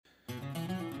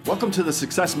Welcome to the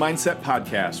Success Mindset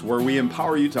Podcast, where we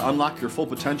empower you to unlock your full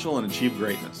potential and achieve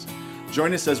greatness.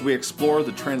 Join us as we explore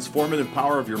the transformative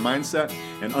power of your mindset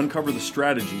and uncover the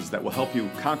strategies that will help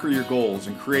you conquer your goals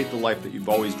and create the life that you've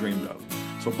always dreamed of.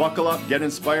 So buckle up, get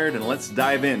inspired, and let's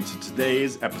dive into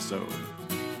today's episode.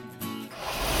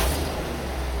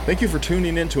 Thank you for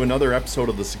tuning in to another episode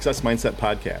of the Success Mindset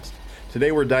Podcast.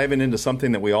 Today we're diving into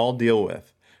something that we all deal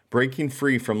with, breaking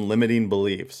free from limiting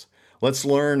beliefs. Let's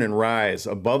learn and rise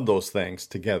above those things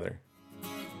together.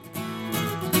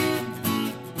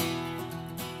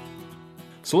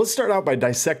 So let's start out by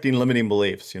dissecting limiting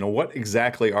beliefs. What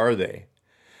exactly are they?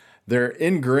 They're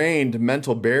ingrained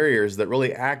mental barriers that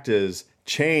really act as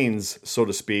chains, so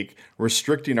to speak,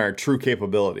 restricting our true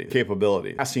capability.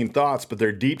 Passing thoughts, but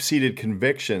they're deep-seated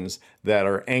convictions that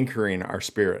are anchoring our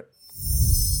spirit.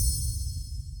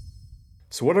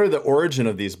 So what are the origin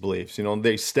of these beliefs?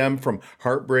 They stem from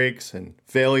heartbreaks and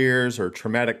failures or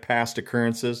traumatic past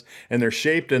occurrences, and they're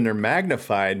shaped and they're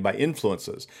magnified by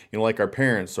influences, like our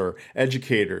parents or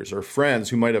educators or friends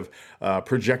who might have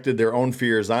projected their own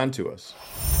fears onto us.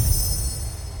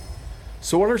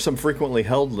 So what are some frequently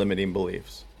held limiting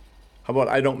beliefs? How about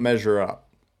I don't measure up?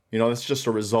 That's just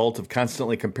a result of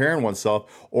constantly comparing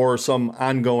oneself or some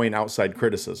ongoing outside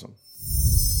criticism.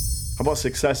 How about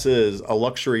success is a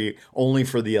luxury only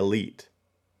for the elite?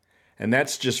 And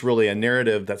that's just really a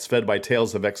narrative that's fed by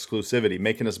tales of exclusivity,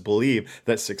 making us believe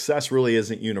that success really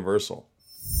isn't universal.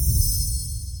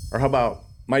 Or how about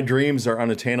my dreams are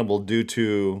unattainable due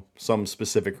to some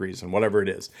specific reason, whatever it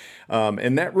is.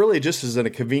 And that really just isn't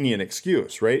a convenient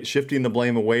excuse, right? Shifting the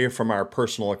blame away from our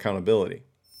personal accountability.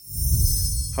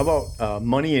 How about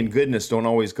money and goodness don't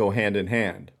always go hand in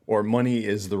hand, or money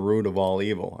is the root of all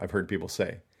evil, I've heard people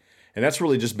say. And that's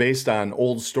really just based on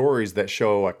old stories that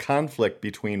show a conflict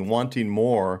between wanting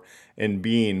more and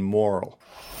being moral.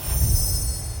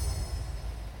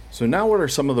 So now what are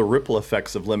some of the ripple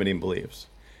effects of limiting beliefs?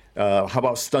 How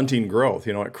about stunting growth?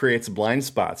 It creates blind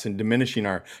spots and diminishing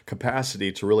our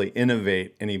capacity to really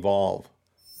innovate and evolve.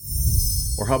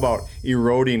 Or how about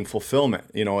eroding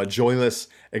fulfillment? A joyless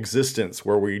existence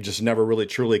where we just never really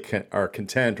truly are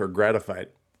content or gratified.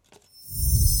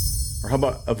 Or how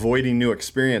about avoiding new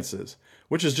experiences,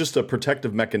 which is just a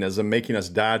protective mechanism making us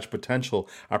dodge potential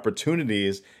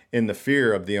opportunities in the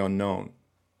fear of the unknown.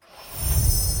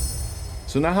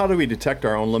 So now how do we detect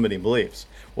our own limiting beliefs?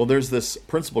 Well, there's this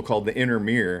principle called the inner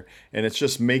mirror, and it's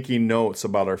just making notes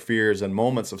about our fears and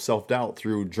moments of self-doubt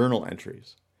through journal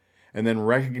entries. And then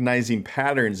recognizing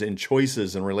patterns in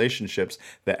choices and relationships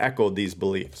that echo these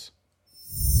beliefs.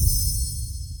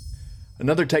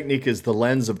 Another technique is the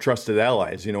lens of trusted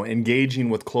allies,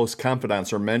 engaging with close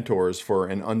confidants or mentors for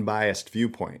an unbiased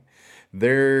viewpoint.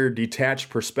 Their detached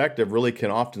perspective really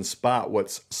can often spot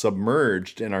what's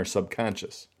submerged in our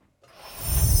subconscious.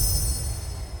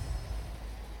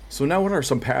 So now what are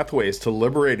some pathways to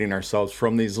liberating ourselves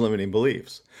from these limiting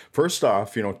beliefs? First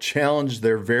off, challenge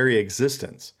their very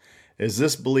existence. Is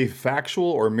this belief factual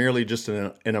or merely just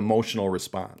an emotional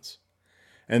response?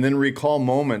 And then recall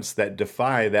moments that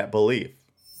defy that belief.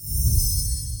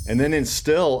 And then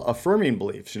instill affirming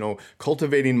beliefs,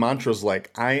 cultivating mantras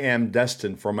like, I am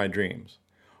destined for my dreams,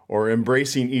 or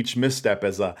embracing each misstep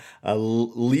as a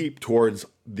leap towards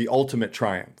the ultimate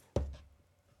triumph.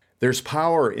 There's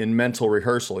power in mental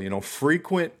rehearsal,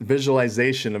 frequent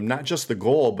visualization of not just the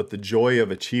goal, but the joy of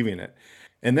achieving it.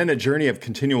 And then a journey of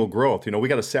continual growth. We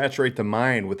got to saturate the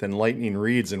mind with enlightening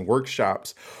reads and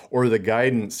workshops or the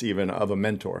guidance even of a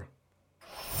mentor.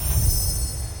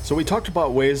 So we talked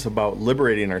about ways about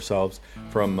liberating ourselves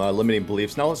from limiting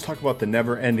beliefs. Now let's talk about the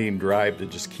never-ending drive to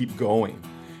just keep going,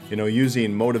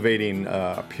 using motivating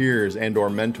peers and or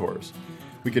mentors.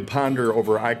 We could ponder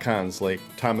over icons like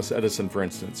Thomas Edison, for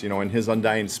instance, and his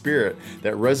undying spirit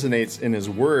that resonates in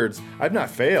his words, I've not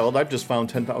failed, I've just found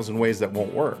 10,000 ways that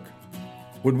won't work.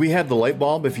 Would we have the light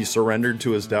bulb if he surrendered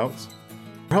to his doubts?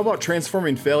 How about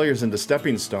transforming failures into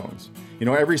stepping stones?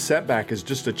 Every setback is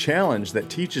just a challenge that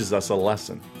teaches us a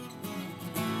lesson.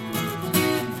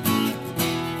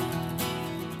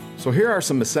 So here are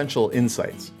some essential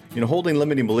insights. Holding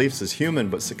limiting beliefs is human,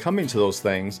 but succumbing to those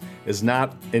things is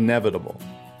not inevitable.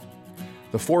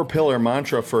 The 4-pillar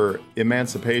mantra for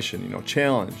emancipation,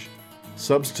 challenge,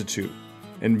 substitute,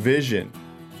 envision,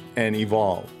 and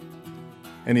evolve.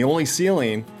 And the only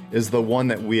ceiling is the one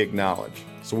that we acknowledge.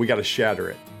 So we got to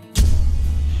shatter it.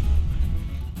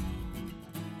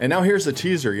 And now here's a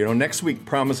teaser. Next week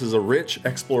promises a rich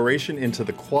exploration into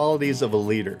the qualities of a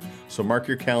leader. So mark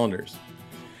your calendars.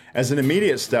 As an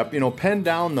immediate step, pen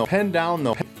down the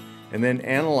and then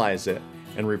analyze it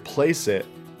and replace it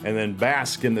and then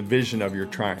bask in the vision of your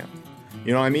triumph.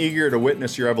 I'm eager to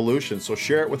witness your evolution, so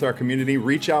share it with our community.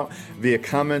 Reach out via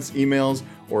comments, emails,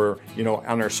 or,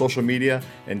 on our social media,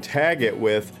 and tag it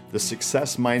with the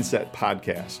Success Mindset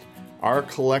Podcast. Our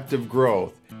collective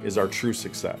growth is our true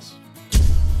success.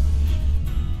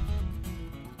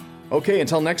 Okay,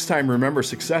 until next time, remember,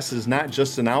 success is not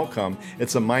just an outcome,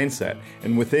 it's a mindset,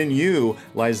 and within you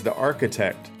lies the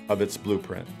architect of its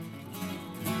blueprint.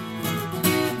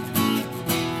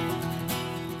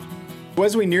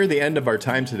 As we near the end of our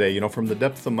time today, from the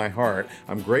depth of my heart,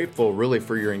 I'm grateful really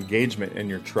for your engagement and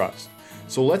your trust.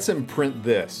 So let's imprint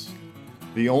this.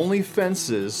 The only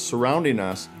fences surrounding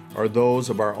us are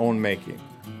those of our own making.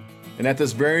 And at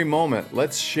this very moment,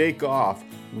 let's shake off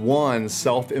one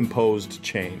self-imposed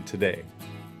chain today.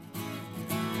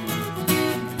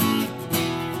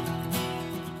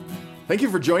 Thank you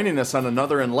for joining us on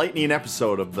another enlightening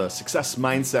episode of the Success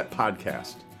Mindset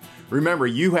Podcast. Remember,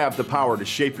 you have the power to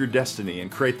shape your destiny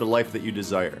and create the life that you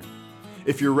desire.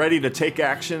 If you're ready to take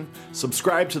action,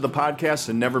 subscribe to the podcast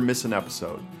and never miss an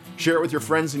episode. Share it with your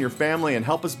friends and your family and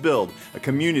help us build a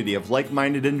community of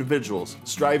like-minded individuals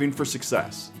striving for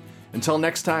success. Until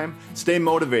next time, stay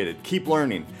motivated, keep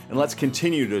learning, and let's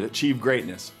continue to achieve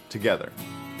greatness together.